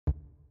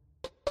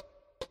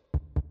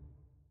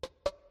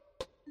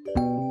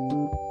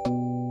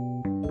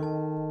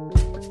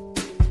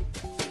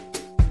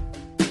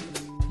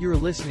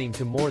listening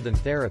to More Than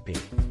Therapy.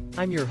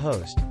 I'm your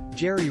host,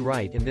 Jerry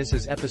Wright, and this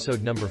is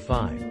episode number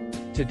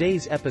 5.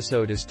 Today's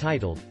episode is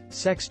titled,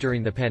 Sex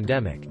During the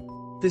Pandemic.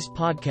 This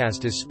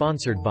podcast is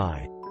sponsored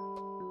by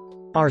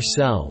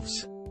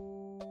Ourselves.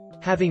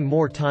 Having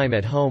more time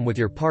at home with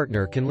your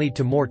partner can lead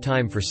to more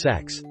time for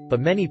sex, but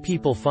many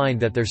people find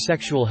that their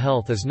sexual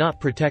health is not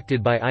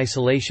protected by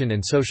isolation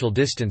and social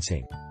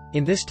distancing.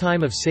 In this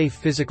time of safe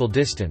physical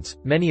distance,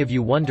 many of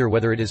you wonder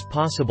whether it is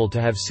possible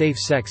to have safe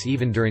sex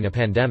even during a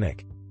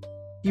pandemic.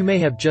 You may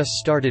have just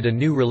started a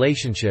new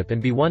relationship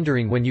and be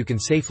wondering when you can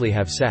safely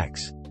have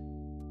sex.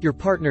 Your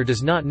partner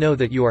does not know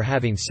that you are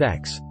having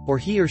sex, or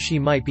he or she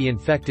might be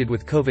infected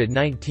with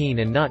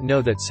COVID-19 and not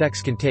know that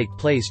sex can take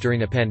place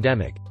during a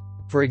pandemic.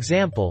 For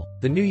example,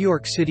 the New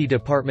York City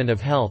Department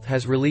of Health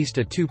has released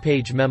a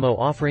 2-page memo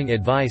offering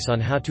advice on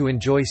how to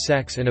enjoy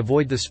sex and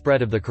avoid the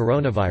spread of the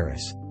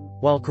coronavirus.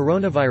 While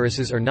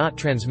coronaviruses are not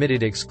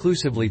transmitted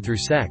exclusively through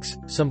sex,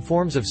 some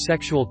forms of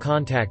sexual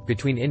contact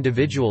between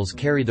individuals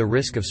carry the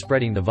risk of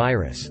spreading the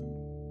virus.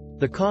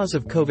 The cause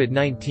of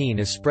COVID-19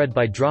 is spread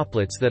by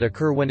droplets that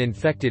occur when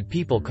infected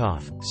people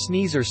cough,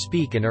 sneeze or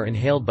speak and are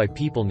inhaled by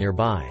people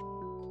nearby.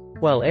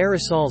 While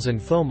aerosols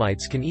and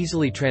fomites can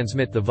easily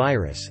transmit the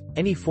virus,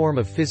 any form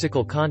of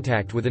physical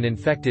contact with an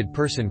infected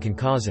person can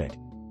cause it.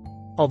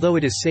 Although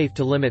it is safe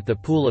to limit the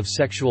pool of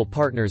sexual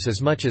partners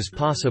as much as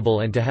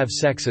possible and to have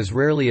sex as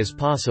rarely as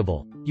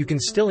possible, you can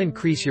still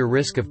increase your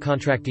risk of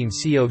contracting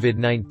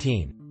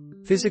COVID-19.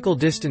 Physical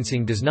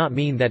distancing does not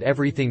mean that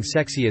everything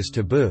sexy is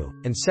taboo,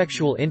 and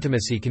sexual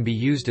intimacy can be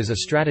used as a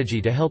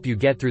strategy to help you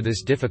get through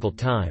this difficult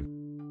time.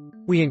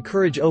 We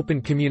encourage open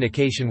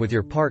communication with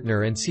your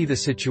partner and see the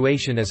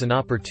situation as an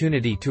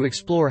opportunity to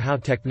explore how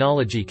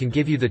technology can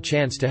give you the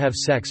chance to have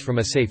sex from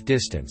a safe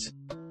distance.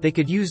 They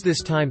could use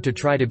this time to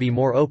try to be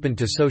more open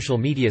to social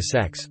media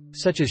sex,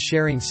 such as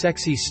sharing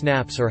sexy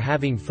snaps or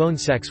having phone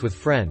sex with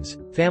friends,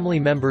 family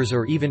members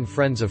or even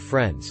friends of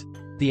friends.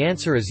 The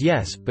answer is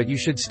yes, but you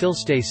should still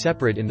stay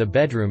separate in the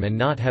bedroom and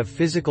not have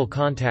physical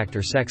contact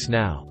or sex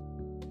now.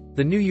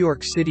 The New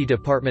York City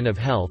Department of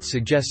Health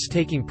suggests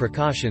taking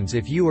precautions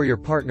if you or your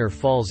partner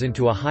falls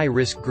into a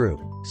high-risk group,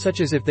 such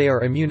as if they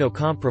are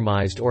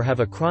immunocompromised or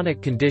have a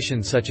chronic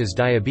condition such as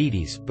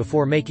diabetes,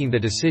 before making the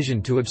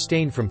decision to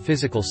abstain from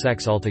physical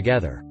sex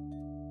altogether.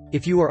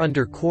 If you are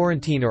under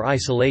quarantine or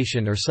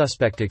isolation or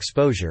suspect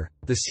exposure,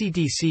 the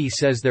CDC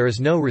says there is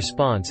no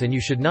response and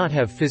you should not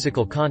have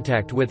physical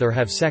contact with or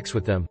have sex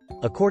with them,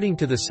 according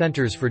to the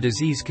Centers for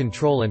Disease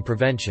Control and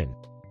Prevention.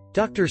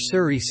 Dr.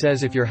 Suri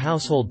says if your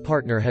household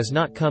partner has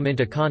not come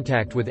into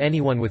contact with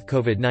anyone with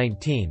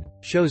COVID-19,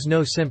 shows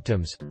no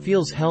symptoms,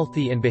 feels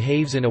healthy and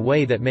behaves in a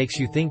way that makes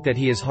you think that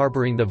he is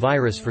harboring the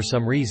virus for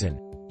some reason,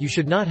 you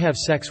should not have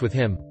sex with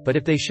him, but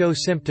if they show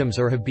symptoms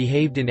or have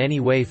behaved in any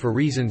way for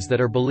reasons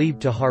that are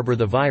believed to harbor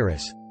the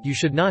virus, you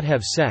should not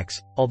have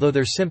sex, although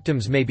their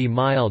symptoms may be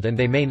mild and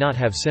they may not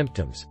have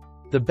symptoms.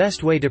 The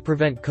best way to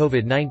prevent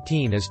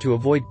COVID-19 is to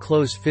avoid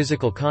close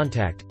physical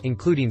contact,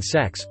 including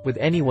sex, with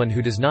anyone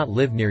who does not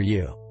live near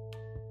you.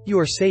 You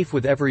are safe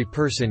with every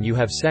person you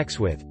have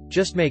sex with,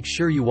 just make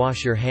sure you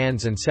wash your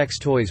hands and sex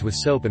toys with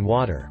soap and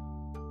water.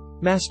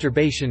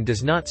 Masturbation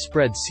does not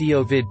spread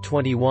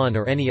COVID-21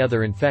 or any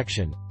other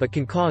infection, but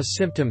can cause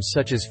symptoms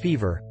such as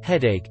fever,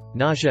 headache,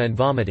 nausea and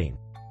vomiting.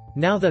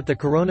 Now that the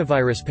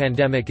coronavirus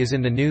pandemic is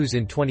in the news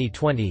in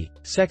 2020,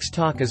 sex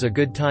talk is a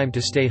good time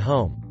to stay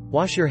home.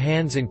 Wash your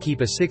hands and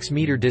keep a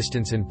 6-meter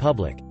distance in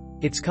public.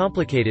 It's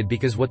complicated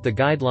because what the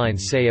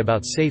guidelines say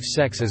about safe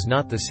sex is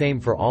not the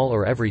same for all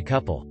or every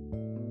couple.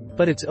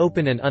 But it's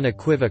open and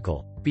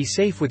unequivocal. Be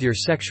safe with your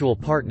sexual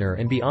partner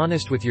and be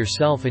honest with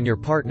yourself and your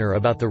partner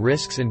about the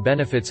risks and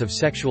benefits of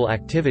sexual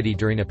activity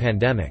during a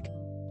pandemic.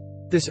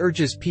 This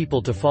urges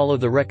people to follow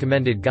the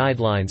recommended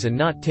guidelines and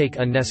not take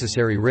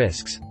unnecessary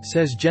risks,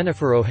 says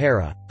Jennifer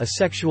O'Hara, a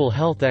sexual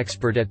health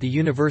expert at the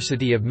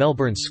University of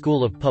Melbourne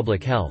School of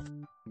Public Health.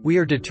 We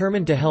are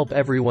determined to help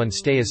everyone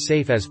stay as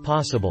safe as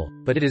possible,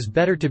 but it is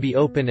better to be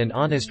open and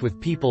honest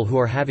with people who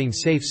are having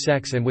safe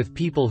sex and with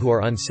people who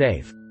are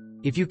unsafe.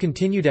 If you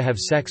continue to have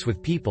sex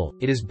with people,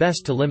 it is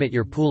best to limit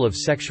your pool of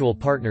sexual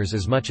partners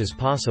as much as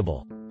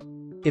possible.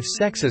 If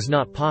sex is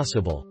not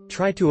possible,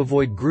 try to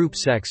avoid group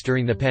sex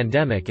during the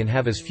pandemic and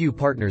have as few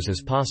partners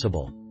as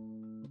possible.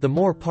 The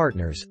more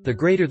partners, the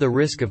greater the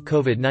risk of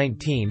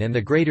COVID-19 and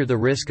the greater the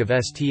risk of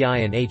STI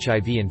and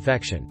HIV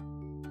infection.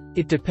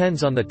 It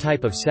depends on the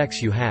type of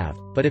sex you have,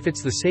 but if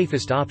it's the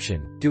safest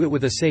option, do it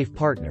with a safe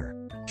partner.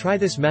 Try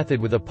this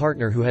method with a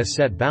partner who has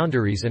set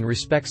boundaries and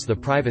respects the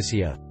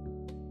privacy of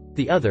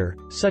the other,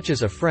 such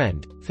as a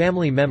friend,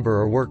 family member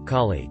or work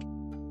colleague.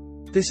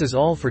 This is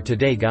all for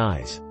today,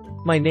 guys.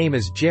 My name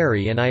is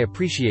Jerry and I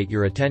appreciate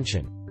your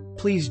attention.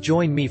 Please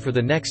join me for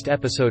the next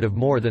episode of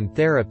More Than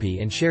Therapy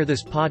and share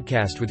this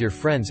podcast with your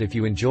friends if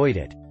you enjoyed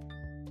it.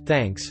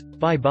 Thanks,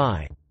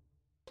 bye-bye.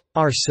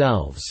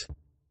 Ourselves.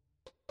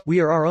 We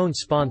are our own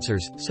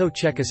sponsors, so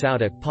check us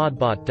out at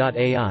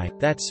podbot.ai,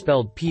 that's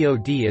spelled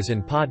P-O-D as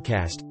in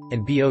podcast,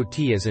 and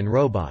B-O-T as in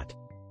robot.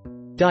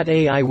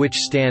 .ai, which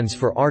stands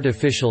for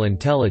Artificial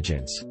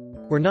Intelligence.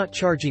 We're not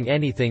charging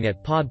anything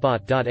at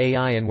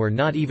podbot.ai and we're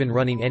not even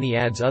running any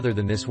ads other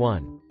than this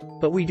one.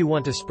 But we do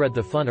want to spread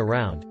the fun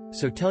around,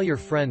 so tell your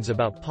friends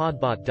about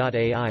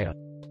podbot.ai.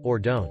 Or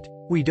don't.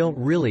 We don't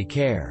really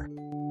care.